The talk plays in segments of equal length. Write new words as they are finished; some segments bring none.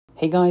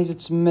Hey guys,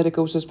 it's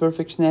Medicosis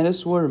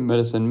Perfectionalis, where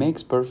medicine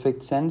makes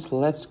perfect sense.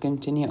 Let's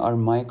continue our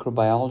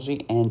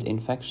microbiology and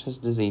infectious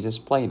diseases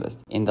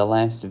playlist. In the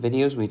last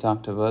videos, we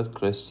talked about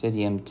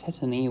Clostridium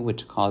tetani,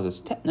 which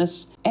causes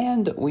tetanus,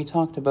 and we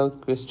talked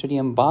about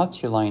Clostridium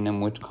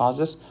botulinum, which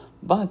causes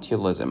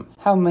botulism.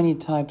 How many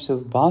types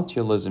of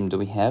botulism do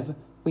we have?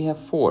 We have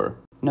 4.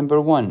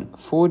 Number 1,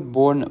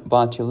 food-borne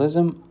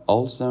botulism,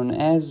 also known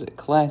as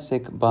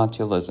classic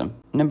botulism.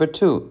 Number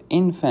 2,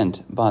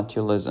 infant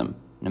botulism.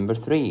 Number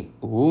 3,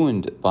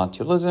 wound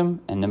botulism.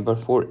 And number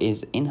 4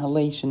 is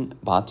inhalation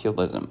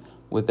botulism.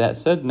 With that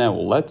said, now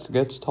let's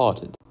get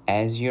started.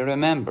 As you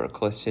remember,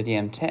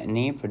 Clostridium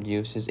tetani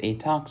produces a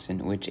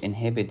toxin which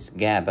inhibits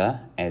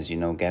GABA. As you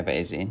know, GABA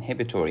is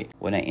inhibitory.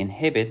 When I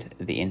inhibit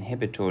the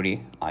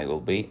inhibitory, I will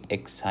be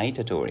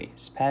excitatory,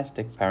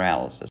 spastic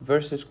paralysis.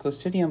 Versus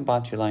Clostridium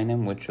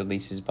botulinum, which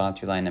releases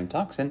botulinum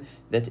toxin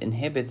that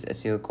inhibits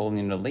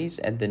acetylcholine release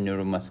at the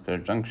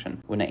neuromuscular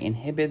junction. When I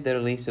inhibit the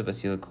release of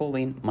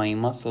acetylcholine, my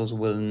muscles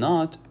will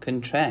not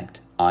contract,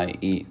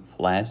 i.e.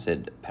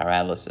 flaccid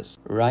paralysis.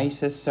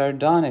 Rhizus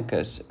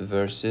sardonicus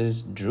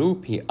versus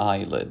droopy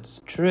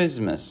eyelids.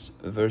 Trismus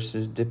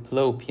versus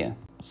diplopia.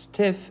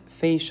 Stiff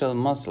facial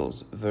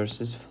muscles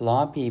versus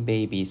floppy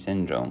baby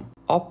syndrome.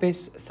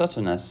 Opus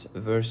thotonus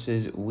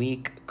versus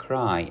weak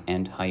cry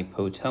and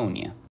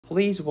hypotonia.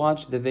 Please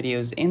watch the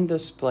videos in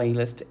this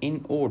playlist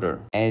in order.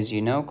 As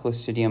you know,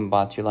 Clostridium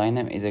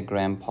botulinum is a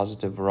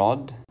gram-positive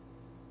rod,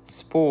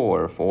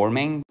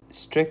 spore-forming,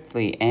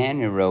 strictly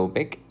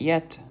anaerobic,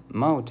 yet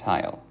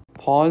motile.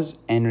 Pause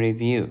and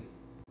review.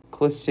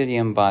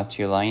 Clostridium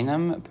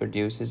botulinum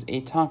produces a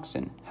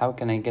toxin. How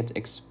can I get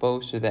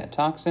exposed to that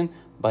toxin?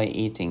 By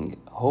eating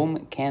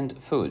home canned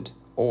food,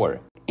 or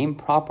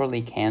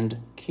improperly canned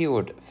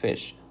cured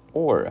fish,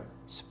 or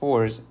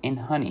spores in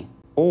honey,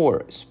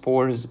 or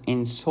spores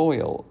in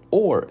soil,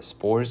 or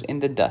spores in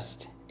the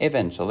dust.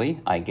 Eventually,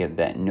 I get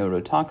that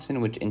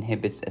neurotoxin which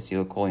inhibits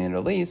acetylcholine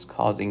release,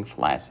 causing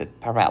flaccid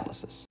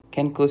paralysis.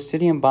 Can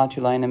Clostridium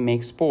botulinum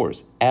make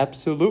spores?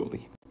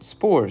 Absolutely.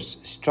 Spores,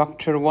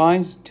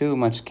 structure-wise, too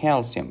much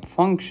calcium.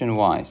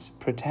 Function-wise,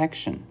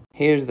 protection.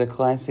 Here's the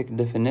classic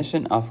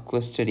definition of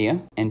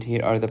Clostridia, and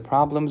here are the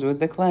problems with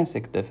the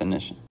classic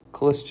definition.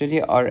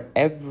 Clostridia are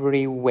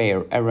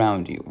everywhere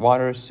around you.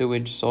 Water,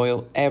 sewage,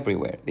 soil,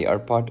 everywhere. They are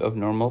part of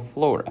normal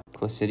flora.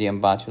 Clostridium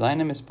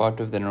botulinum is part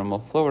of the normal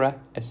flora,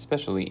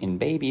 especially in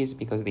babies,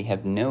 because they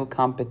have no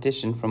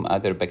competition from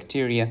other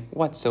bacteria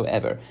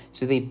whatsoever.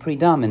 So they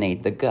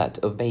predominate the gut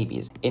of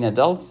babies. In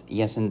adults,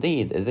 yes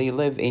indeed, they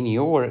live in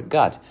your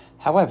gut.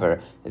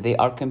 However, they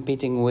are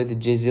competing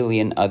with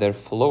gazillion other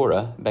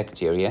flora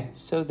bacteria,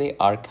 so they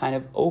are kind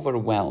of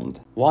overwhelmed.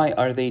 Why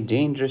are they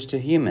dangerous to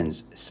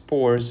humans?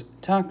 Spores,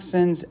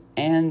 toxins,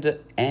 and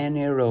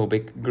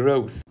anaerobic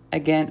growth.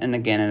 Again and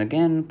again and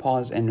again,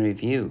 pause and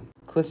review.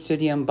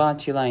 Clostridium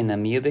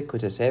botulinum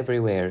ubiquitous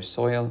everywhere,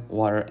 soil,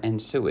 water,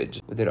 and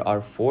sewage. There are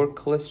 4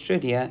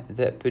 Clostridia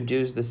that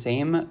produce the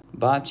same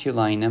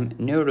botulinum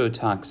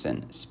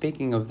neurotoxin.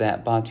 Speaking of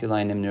that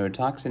botulinum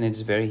neurotoxin,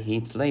 it's very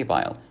heat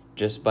labile.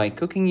 Just by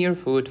cooking your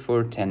food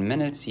for 10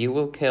 minutes, you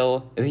will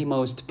kill the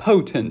most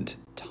potent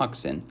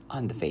toxin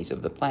on the face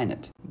of the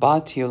planet.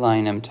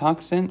 Botulinum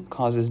toxin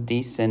causes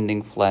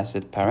descending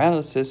flaccid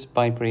paralysis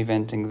by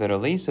preventing the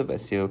release of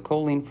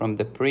acetylcholine from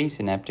the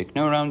presynaptic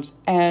neurons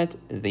at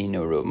the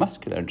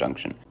neuromuscular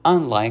junction,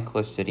 unlike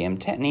Clostridium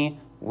tetani,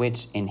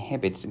 which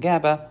inhibits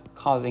GABA,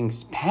 causing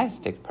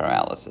spastic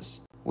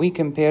paralysis. We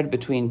compared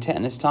between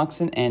tetanus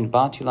toxin and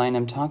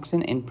botulinum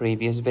toxin in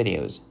previous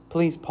videos.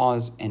 Please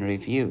pause and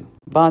review.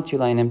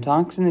 Botulinum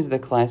toxin is the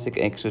classic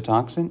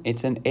exotoxin.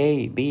 It's an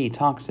A-B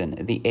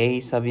toxin. The A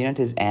subunit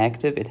is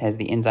active. It has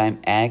the enzyme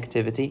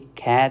activity,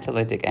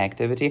 catalytic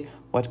activity.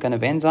 What kind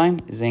of enzyme?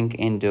 Zinc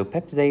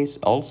endopeptidase,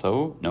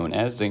 also known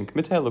as zinc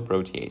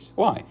metalloprotease.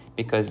 Why?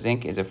 Because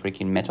zinc is a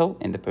freaking metal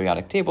in the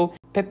periodic table.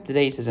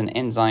 Peptidase is an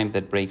enzyme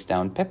that breaks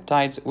down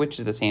peptides, which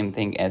is the same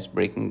thing as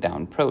breaking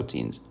down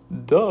proteins.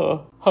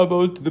 Duh! How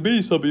about the B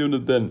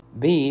subunit then?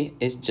 B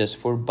is just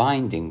for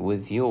binding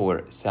with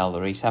your cell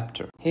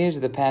receptor.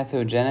 Here's the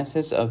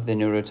pathogenesis of the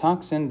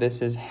neurotoxin.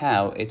 This is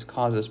how it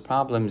causes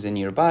problems in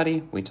your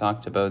body. We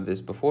talked about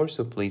this before,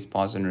 so please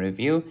pause and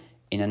review.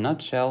 In a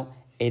nutshell,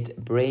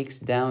 it breaks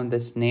down the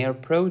snare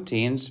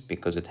proteins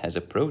because it has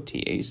a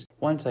protease.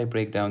 Once I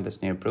break down the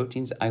snare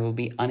proteins, I will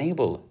be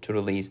unable to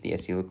release the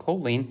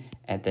acetylcholine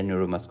at the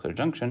neuromuscular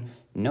junction.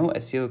 No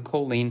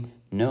acetylcholine,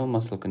 no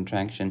muscle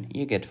contraction.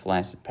 You get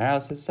flaccid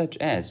paralysis such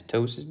as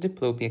ptosis,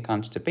 diplopia,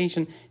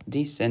 constipation,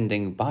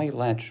 descending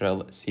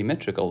bilateral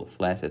symmetrical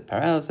flaccid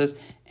paralysis,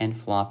 and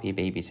floppy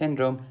baby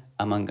syndrome,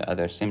 among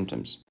other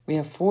symptoms. We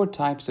have 4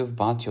 types of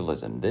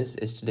botulism. This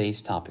is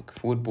today's topic: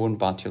 food-borne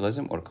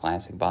botulism or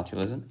classic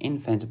botulism,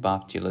 infant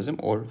botulism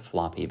or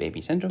floppy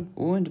baby syndrome,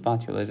 wound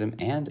botulism,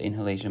 and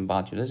inhalation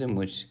botulism,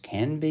 which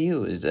can be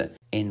used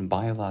in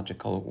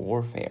biological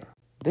warfare.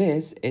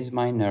 This is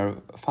my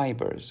nerve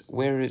fibers.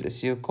 Where is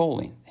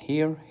acetylcholine?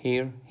 Here,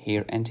 here,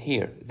 here, and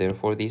here.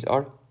 Therefore, these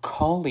are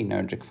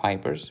cholinergic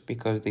fibers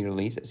because they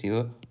release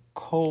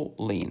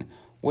acetylcholine.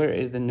 Where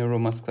is the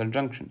neuromuscular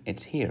junction?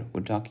 It's here.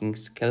 We're talking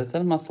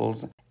skeletal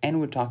muscles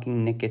and we're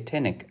talking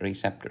nicotinic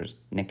receptors.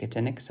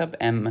 Nicotinic sub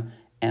M,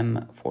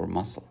 M for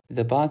muscle.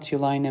 The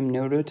botulinum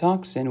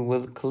neurotoxin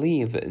will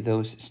cleave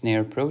those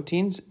snare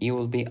proteins. You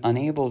will be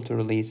unable to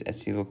release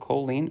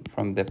acetylcholine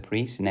from the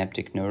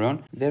presynaptic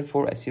neuron.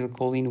 Therefore,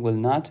 acetylcholine will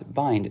not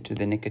bind to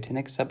the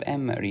nicotinic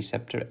sub-M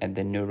receptor at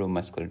the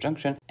neuromuscular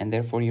junction, and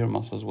therefore your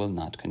muscles will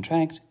not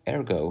contract,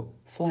 ergo,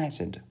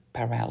 flaccid,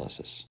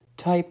 paralysis.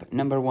 Type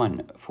number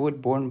 1,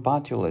 food-borne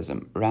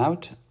botulism.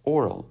 Route,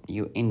 oral.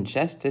 You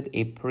ingested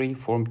a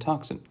preformed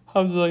toxin.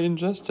 How did I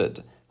ingest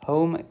it?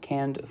 Home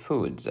canned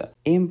foods,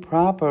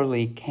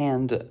 improperly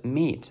canned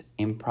meat,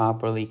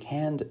 improperly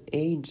canned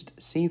aged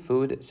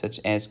seafood such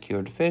as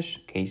cured fish,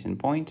 case in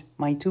point,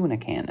 my tuna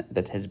can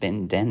that has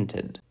been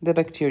dented. The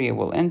bacteria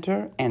will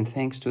enter, and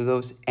thanks to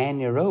those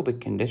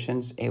anaerobic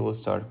conditions, it will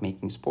start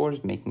making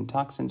spores, making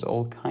toxins,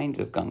 all kinds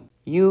of gunk.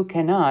 You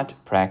cannot,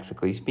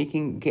 practically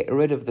speaking, get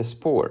rid of the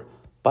spore,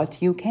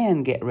 but you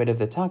can get rid of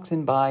the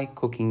toxin by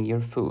cooking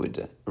your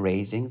food,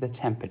 raising the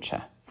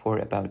temperature for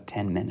about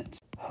 10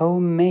 minutes.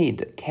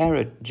 Homemade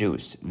carrot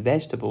juice,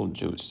 vegetable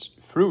juice,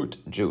 fruit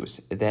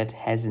juice that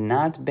has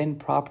not been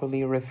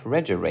properly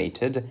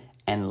refrigerated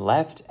and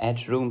left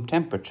at room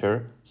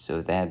temperature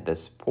so that the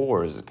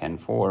spores can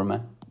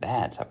form,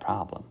 that's a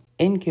problem.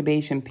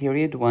 Incubation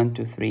period 1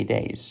 to 3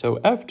 days. So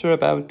after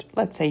about,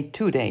 let's say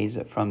 2 days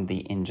from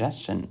the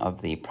ingestion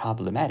of the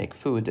problematic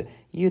food,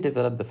 you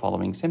develop the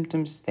following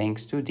symptoms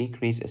thanks to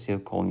decreased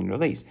acetylcholine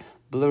release: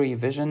 blurry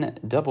vision,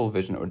 double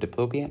vision or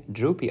diplopia,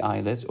 droopy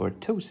eyelids or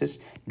ptosis,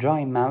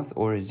 dry mouth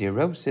or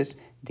xerosis,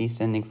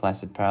 descending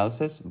flaccid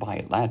paralysis,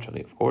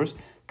 bilaterally of course,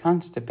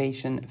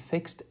 constipation,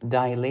 fixed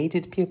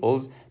dilated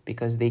pupils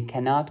because they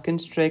cannot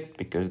constrict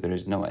because there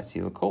is no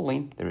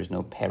acetylcholine, there is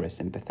no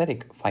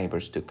parasympathetic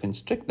fibers to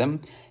constrict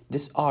them,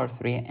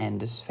 dysarthria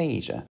and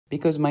dysphagia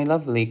because my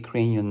lovely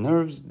cranial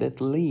nerves that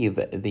leave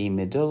the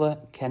medulla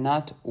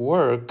cannot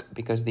work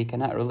because they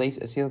cannot release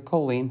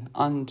acetylcholine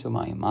onto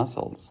my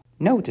muscles.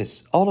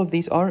 Notice, all of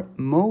these are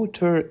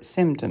motor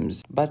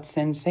symptoms, but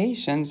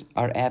sensations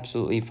are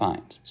absolutely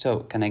fine. So,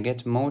 can I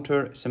get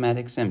motor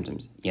somatic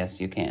symptoms? Yes,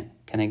 you can.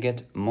 Can I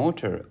get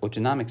motor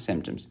autonomic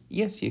symptoms?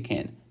 Yes, you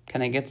can.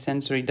 Can I get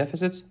sensory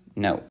deficits?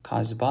 No,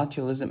 because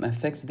botulism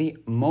affects the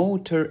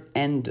motor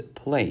end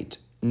plate,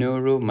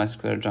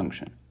 neuromuscular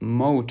junction.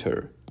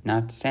 Motor,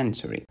 not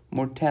sensory.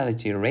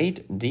 Mortality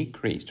rate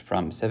decreased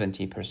from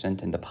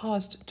 70% in the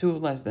past to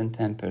less than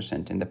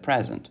 10% in the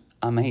present.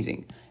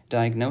 Amazing.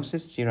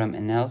 Diagnosis, serum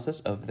analysis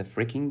of the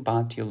freaking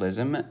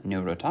botulism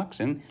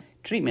neurotoxin.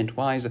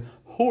 Treatment-wise,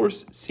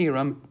 horse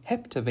serum,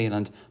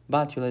 heptavalent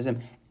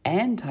botulism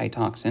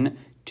antitoxin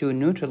to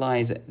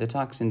neutralize the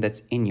toxin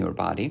that's in your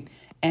body,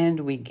 and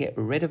we get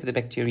rid of the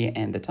bacteria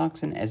and the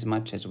toxin as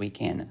much as we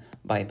can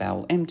by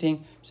bowel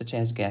emptying, such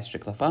as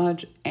gastric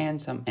lavage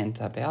and some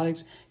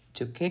antibiotics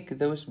to kick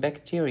those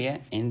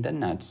bacteria in the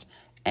nuts.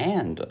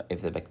 And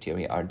if the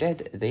bacteria are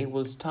dead, they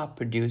will stop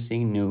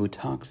producing new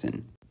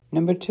toxin.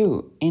 Number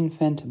 2,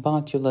 infant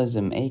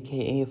botulism,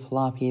 aka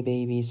floppy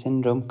baby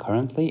syndrome.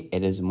 Currently,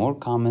 it is more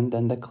common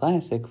than the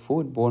classic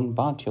food-borne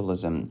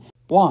botulism.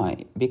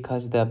 Why?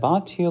 Because the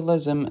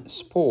botulism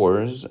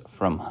spores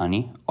from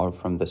honey or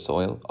from the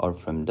soil or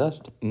from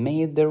dust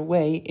made their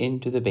way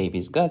into the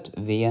baby's gut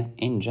via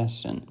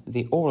ingestion,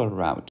 the oral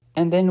route.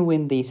 And then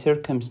when the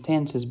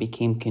circumstances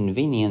became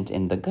convenient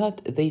in the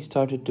gut, they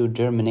started to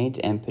germinate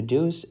and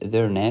produce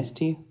their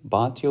nasty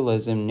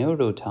botulism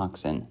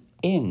neurotoxin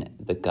in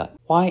the gut.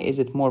 Why is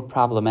it more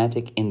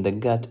problematic in the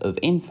gut of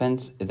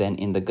infants than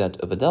in the gut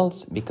of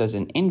adults? Because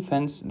in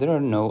infants, there are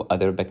no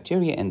other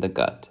bacteria in the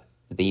gut.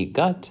 The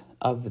gut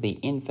of the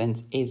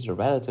infants is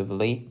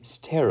relatively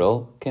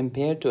sterile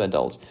compared to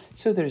adults,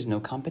 so there is no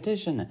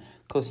competition.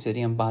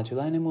 Clostridium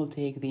botulinum will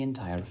take the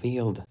entire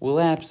field, will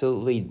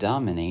absolutely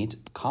dominate,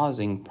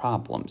 causing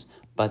problems.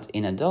 But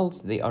in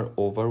adults, they are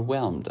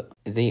overwhelmed.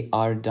 They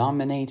are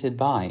dominated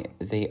by,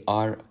 they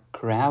are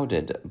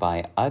crowded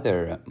by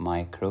other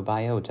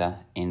microbiota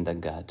in the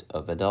gut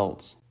of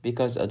adults,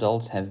 because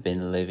adults have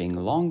been living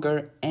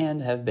longer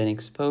and have been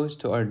exposed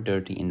to our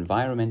dirty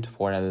environment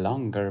for a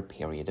longer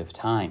period of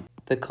time.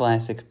 The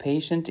classic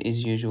patient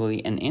is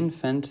usually an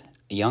infant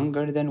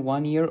younger than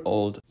 1 year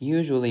old,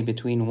 usually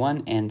between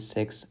 1 and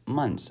 6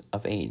 months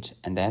of age,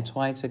 and that's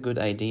why it's a good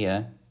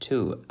idea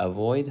to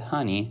avoid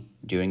honey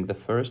during the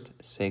first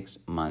 6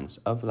 months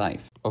of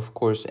life. Of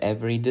course,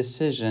 every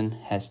decision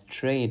has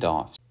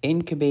trade-offs.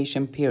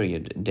 Incubation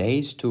period,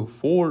 days to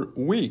 4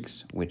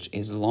 weeks, which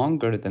is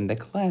longer than the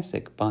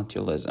classic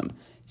botulism.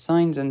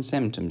 Signs and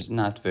symptoms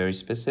not very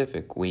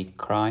specific: weak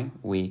cry,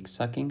 weak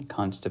sucking,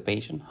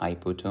 constipation,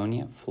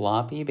 hypotonia,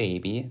 floppy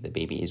baby, the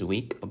baby is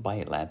weak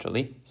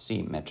bilaterally,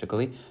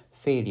 symmetrically,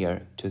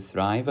 failure to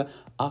thrive,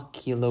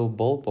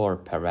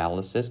 oculobulbar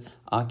paralysis.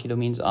 Oculo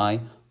means eye,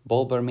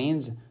 bulbar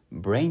means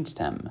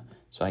brainstem.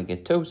 So I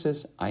get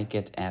ptosis, I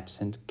get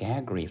absent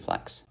gag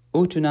reflex.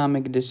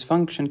 Autonomic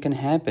dysfunction can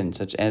happen,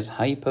 such as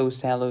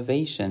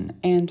hyposalivation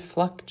and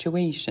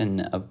fluctuation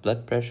of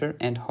blood pressure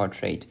and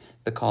heart rate.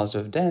 The cause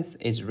of death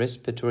is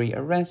respiratory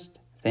arrest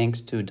thanks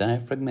to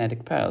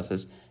diaphragmatic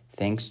paralysis,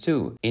 thanks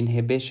to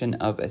inhibition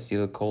of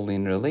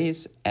acetylcholine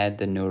release at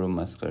the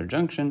neuromuscular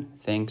junction,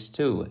 thanks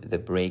to the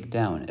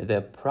breakdown,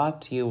 the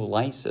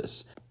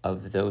proteolysis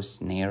of those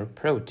snare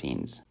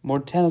proteins.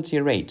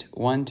 Mortality rate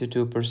 1 to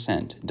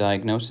 2%.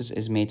 Diagnosis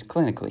is made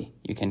clinically.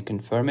 You can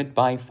confirm it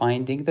by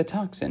finding the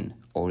toxin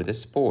or the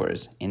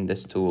spores in the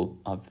stool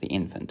of the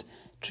infant.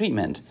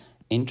 Treatment: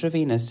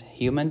 intravenous,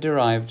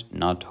 human-derived,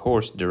 not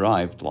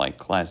horse-derived like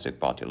classic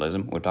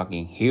botulism. We're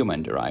talking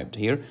human-derived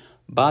here.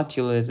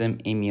 Botulism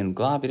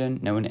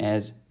immunoglobulin, known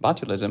as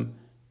botulism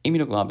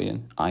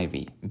immunoglobulin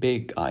IV,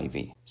 big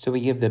IV. So we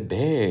give the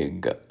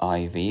big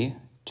IV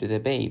to the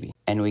baby,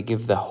 and we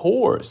give the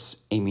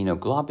horse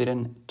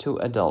immunoglobulin to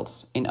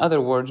adults. In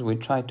other words, we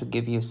try to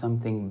give you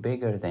something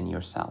bigger than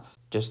yourself.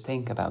 Just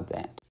think about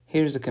that.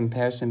 Here's a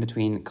comparison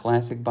between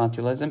classic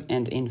botulism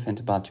and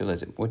infant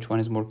botulism. Which one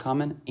is more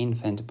common?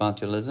 Infant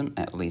botulism,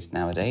 at least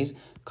nowadays,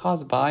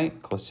 caused by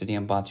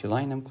Clostridium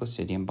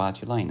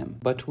botulinum.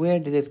 But where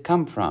did it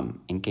come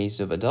from? In case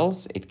of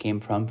adults, it came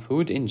from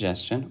food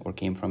ingestion or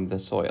came from the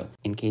soil.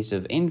 In case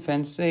of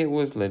infants, it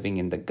was living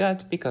in the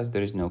gut because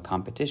there is no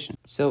competition.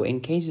 So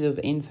in cases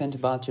of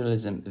infant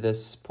botulism, the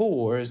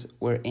spores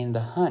were in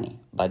the honey,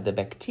 but the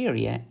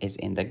bacteria is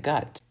in the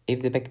gut.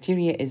 If the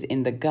bacteria is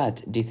in the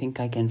gut, do you think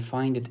I can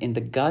find it in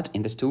the gut,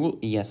 in the stool?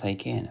 Yes, I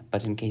can.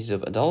 But in cases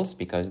of adults,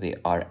 because they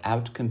are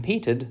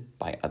outcompeted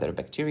by other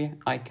bacteria,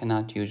 I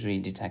cannot usually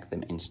detect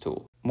them in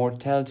stool.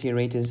 Mortality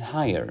rate is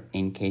higher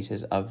in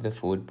cases of the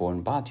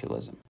food-borne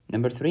botulism.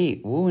 Number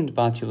 3, wound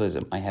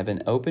botulism. I have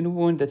an open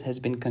wound that has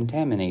been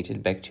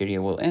contaminated. Bacteria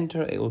will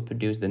enter. It will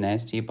produce the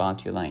nasty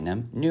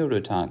botulinum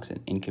neurotoxin.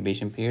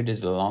 Incubation period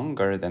is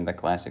longer than the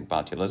classic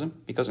botulism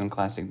because in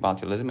classic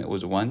botulism it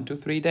was 1 to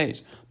 3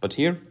 days. But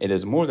here it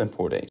is more than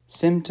 4 days.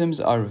 Symptoms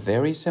are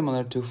very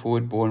similar to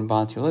food-borne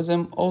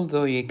botulism,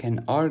 although you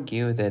can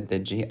argue that the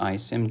GI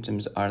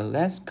symptoms are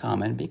less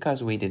common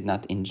because we did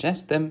not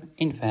ingest them.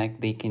 In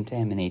fact, they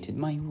contaminated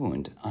my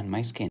wound on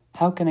my skin.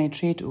 How can I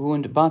treat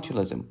wound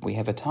botulism? We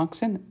have a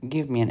toxin,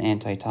 give me an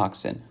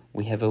antitoxin.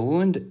 We have a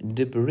wound,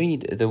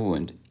 debride the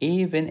wound.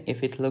 Even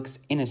if it looks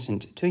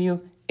innocent to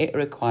you, it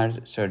requires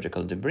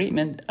surgical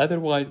debridement,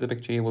 otherwise the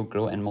bacteria will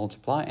grow and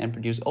multiply and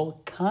produce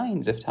all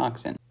kinds of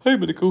toxin. Hey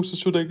medicosis,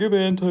 should I give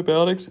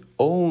antibiotics?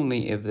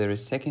 Only if there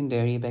is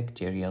secondary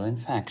bacterial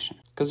infection.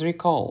 Because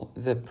recall,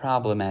 the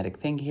problematic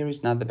thing here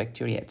is not the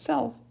bacteria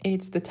itself,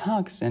 it's the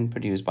toxin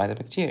produced by the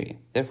bacteria.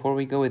 Therefore,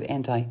 we go with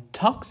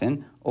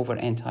antitoxin over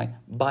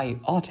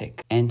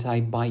antibiotic.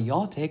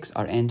 Antibiotics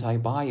are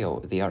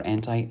antibio, they are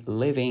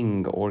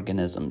anti-living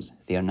organisms.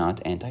 They are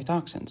not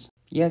antitoxins.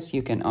 Yes,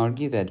 you can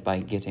argue that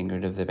by getting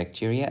rid of the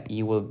bacteria,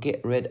 you will get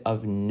rid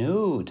of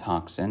no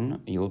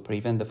toxin, you will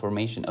prevent the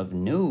formation of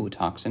no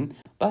toxin,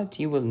 but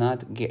you will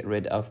not get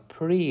rid of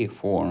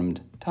preformed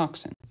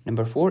toxin.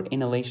 Number 4,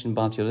 inhalation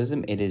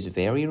botulism. It is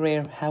very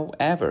rare,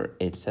 however,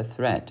 it's a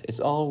threat. It's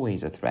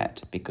always a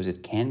threat because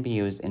it can be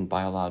used in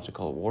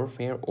biological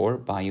warfare or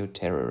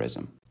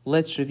bioterrorism.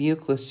 Let's review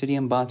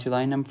Clostridium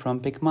botulinum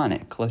from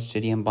Picmonic.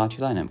 Clostridium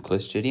botulinum.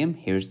 Clostridium,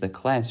 here's the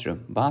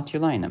classroom.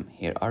 Botulinum,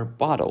 here are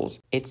bottles.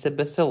 It's a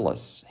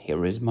bacillus.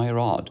 Here is my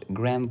rod.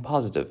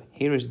 Gram-positive.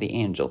 Here is the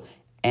angel.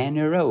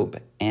 Anaerobe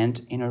and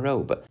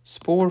anaerobe.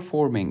 Spore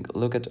forming.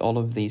 Look at all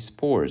of these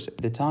spores.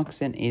 The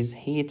toxin is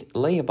heat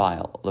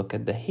labile. Look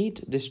at the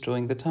heat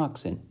destroying the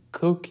toxin.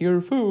 Cook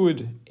your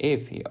food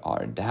if you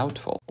are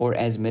doubtful. Or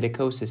as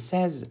medicosis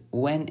says,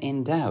 when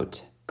in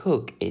doubt,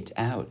 cook it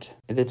out.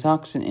 The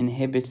toxin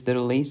inhibits the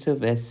release of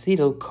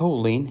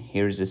acetylcholine,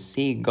 here's a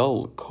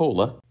seagull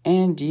cola,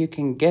 and you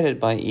can get it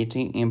by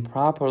eating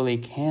improperly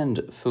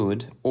canned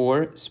food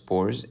or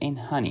spores in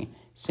honey.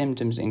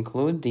 Symptoms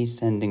include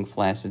descending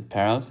flaccid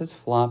paralysis,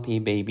 floppy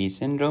baby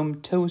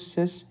syndrome,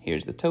 ptosis,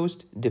 here's the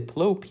toast,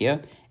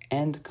 diplopia,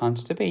 and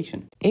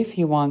constipation. If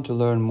you want to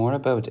learn more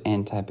about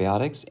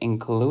antibiotics,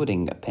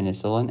 including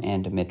penicillin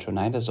and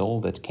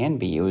metronidazole that can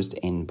be used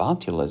in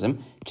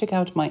botulism, check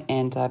out my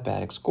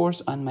antibiotics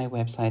course on my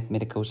website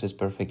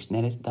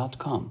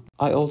medicosisperfectionis.com.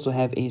 I also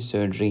have a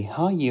surgery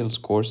high yields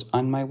course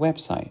on my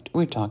website.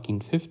 We're talking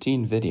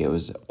 15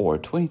 videos or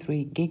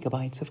 23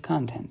 gigabytes of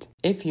content.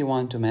 If you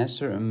want to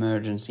master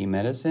emergency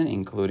medicine,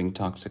 including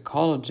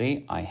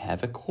toxicology, I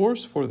have a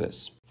course for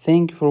this.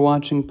 Thank you for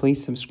watching.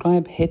 Please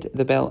subscribe, hit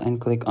the bell,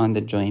 and click on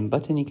the join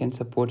button. You can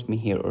support me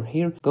here or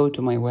here. Go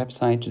to my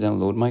website to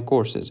download my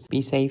courses.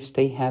 Be safe,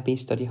 stay happy,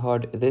 study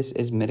hard. This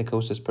is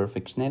Medicosis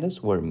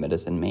Perfectionis, where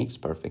medicine makes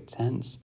perfect sense.